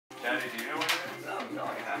Daddy, do you know what it is? Oh, no.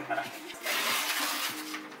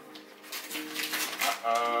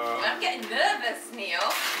 Uh-oh. I'm getting nervous, Neil.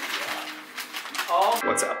 Oh.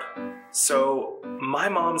 What's up? So, my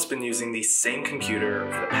mom's been using the same computer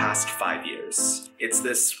for the past 5 years. It's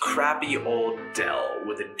this crappy old Dell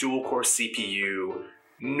with a dual-core CPU,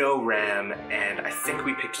 no RAM, and I think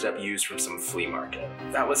we picked it up used from some flea market.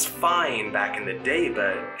 That was fine back in the day,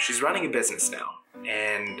 but she's running a business now,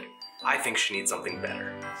 and I think she needs something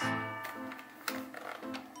better.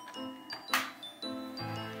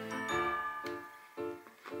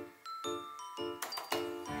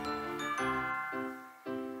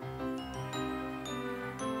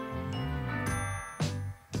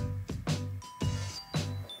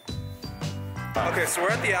 Okay, so we're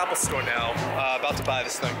at the Apple store now, about to buy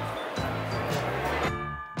this thing.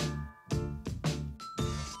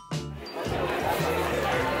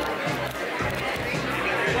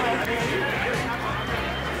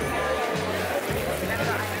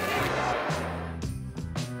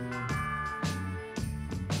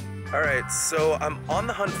 Alright, so I'm on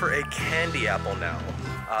the hunt for a candy apple now.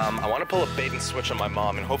 I want to pull a bait and switch on my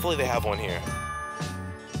mom, and hopefully they have one here.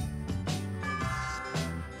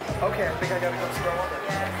 Okay, I think I gotta go to square one.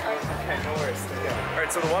 Yeah. Okay, no worries. Yeah.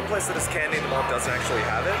 Alright, so the one place that has candy in the mall doesn't actually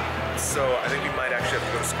have it, so I think we might actually have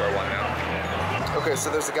to go to square one now. Okay,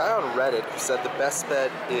 so there's a guy on Reddit who said the best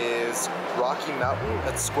bet is Rocky Mountain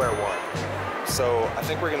at square one. So I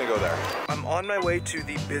think we're gonna go there. I'm on my way to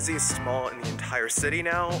the busiest mall in the entire city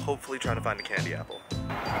now, hopefully trying to find a candy apple.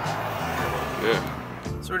 Yeah.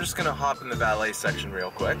 So we're just gonna hop in the valet section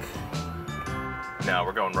real quick. No,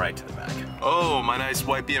 we're going right to the back. Oh, my nice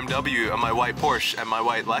white BMW, and my white Porsche, and my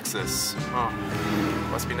white Lexus. Oh,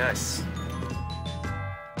 must be nice.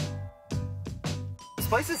 This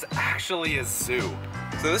place is actually a zoo.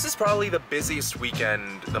 So this is probably the busiest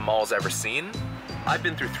weekend the mall's ever seen. I've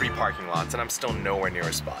been through 3 parking lots, and I'm still nowhere near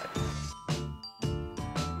a spot.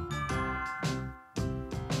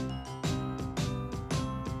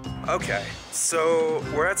 Okay, so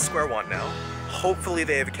we're at square one now. Hopefully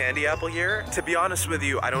they have a candy apple here. To be honest with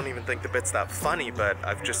you, I don't even think the bit's that funny, but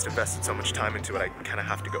I've just invested so much time into it, I kind of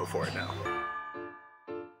have to go for it now.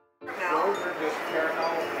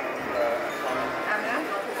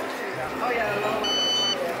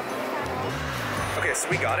 Okay, so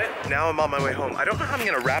we got it. Now I'm on my way home. I don't know how I'm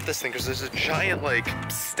gonna wrap this thing because there's a giant like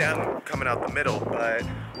stem coming out the middle, but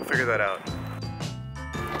we'll figure that out.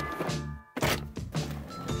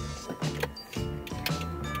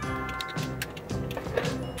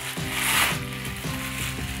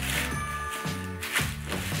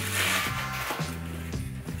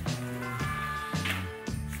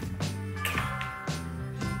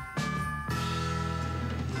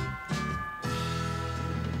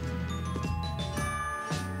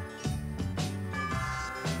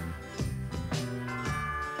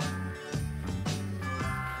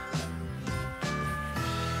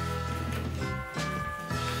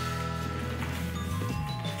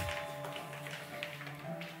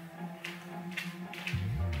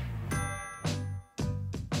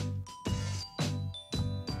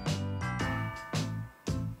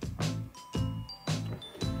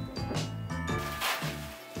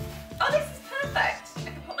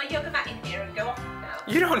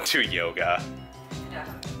 You don't do yoga. Yeah,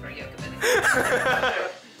 for yoga.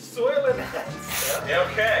 Soil enhancer. Yeah,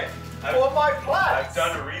 okay. For my plants. I've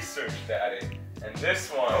done research, Daddy, and this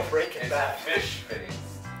one is fish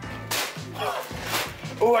based.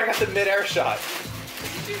 Oh, I got the mid-air shot.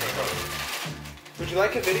 Would you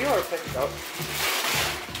like a video or pick it up?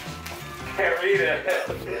 Can't read it.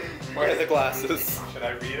 Where are the glasses? Should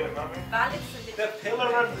I read it, Mommy? The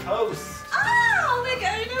pillar and post. Oh, we're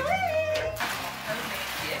going away.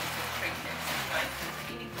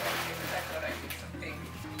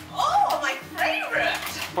 Oh, my favourite!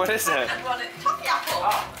 What is it? I want it. Toffee apple.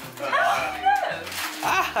 How do you know?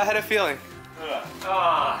 Ah, I had a feeling. That's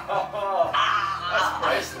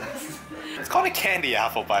priceless. It's called a candy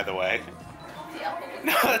apple, by the way. Toffee apple.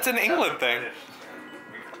 No, that's an England thing.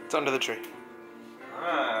 It's under the tree.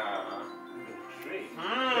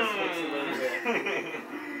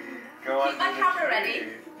 Go on. Keep my camera ready.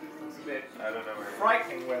 It's a bit I don't know where.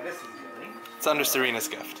 frightening where this is going. It's under Serena's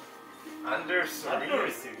gift. Under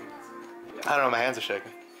Serena. I don't know, my hands are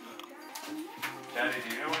shaking. Daddy,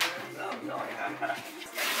 do you know what it is? Oh, no.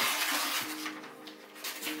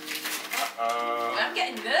 Uh-oh. I'm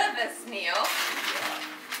getting nervous, Neil.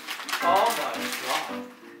 Oh my god.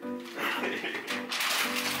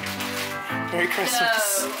 Merry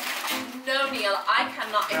Christmas. No Neil, I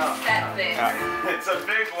cannot accept this. It's a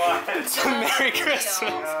big one. It's a Merry Christmas.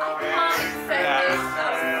 Neil, I can't accept this.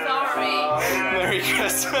 I'm sorry. Merry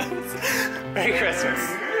Christmas. Merry Christmas.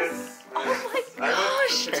 Oh my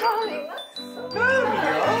gosh, darling.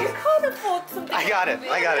 You can't afford something. I got it.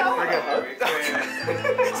 like I got it. We're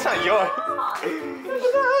good. It's not yours.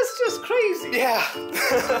 That's just crazy. Yeah.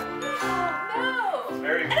 Oh no.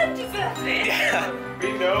 Very I don't deserve it. Yeah.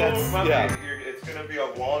 We know Mummy, yeah. it's going to be a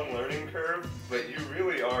long learning curve, but you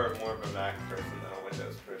really are more of a Mac person than a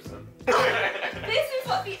Windows person. This is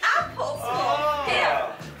what the apple's for. Oh.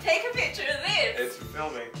 Here, take a picture of this. It's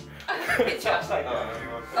filming. Picture. Upside Oh, down. no, you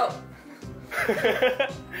want to-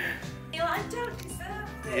 Oh. Neil, I don't deserve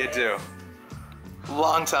this. You do.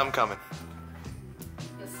 Long time coming.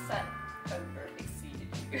 Your son over exceeded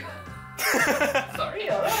you. Sorry.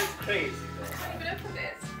 Yeah, that's crazy. I can't even open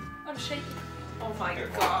this. I'm shaking. Oh my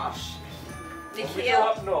Good. gosh. When we go Nikhil,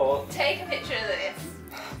 up north, take a picture of this.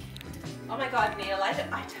 Oh my god, Neil, I don't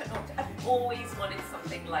know. I've always wanted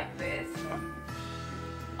something like this.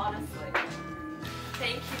 Honestly.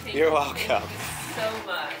 Thank you. You're Thank welcome. you so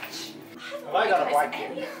much. Have I got a white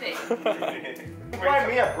kid? kid? Anything. buy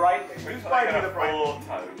me a bright thing. Wait Who's till I buying me get the a bright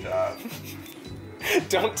full-time job.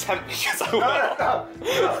 Don't tempt me because I No,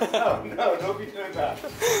 will. no, don't be doing that.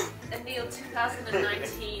 And Neil,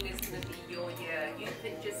 2019 is going to be your year. You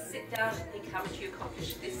can just sit down and think how much you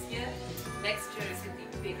accomplished this year. Next year is going to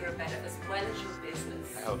be bigger and better, as well as your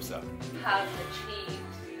business. I hope so. Have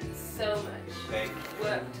achieved so much. Thank you.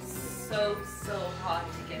 Worked so hard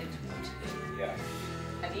to get into it too. Yes.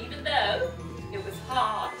 And even though it was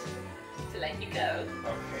hard to let you go,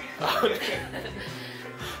 Okay.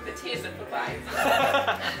 the tears are for mine.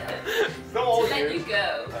 Don't To let you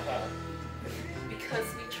go, Uh-huh. because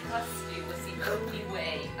we trust you was the only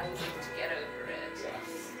way I was able to get over it.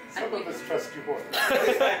 Some of us trust you more.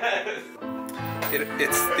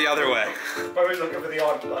 It's the other way. But we're looking for the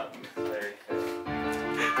on button. Very good.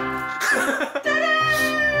 Ta-da!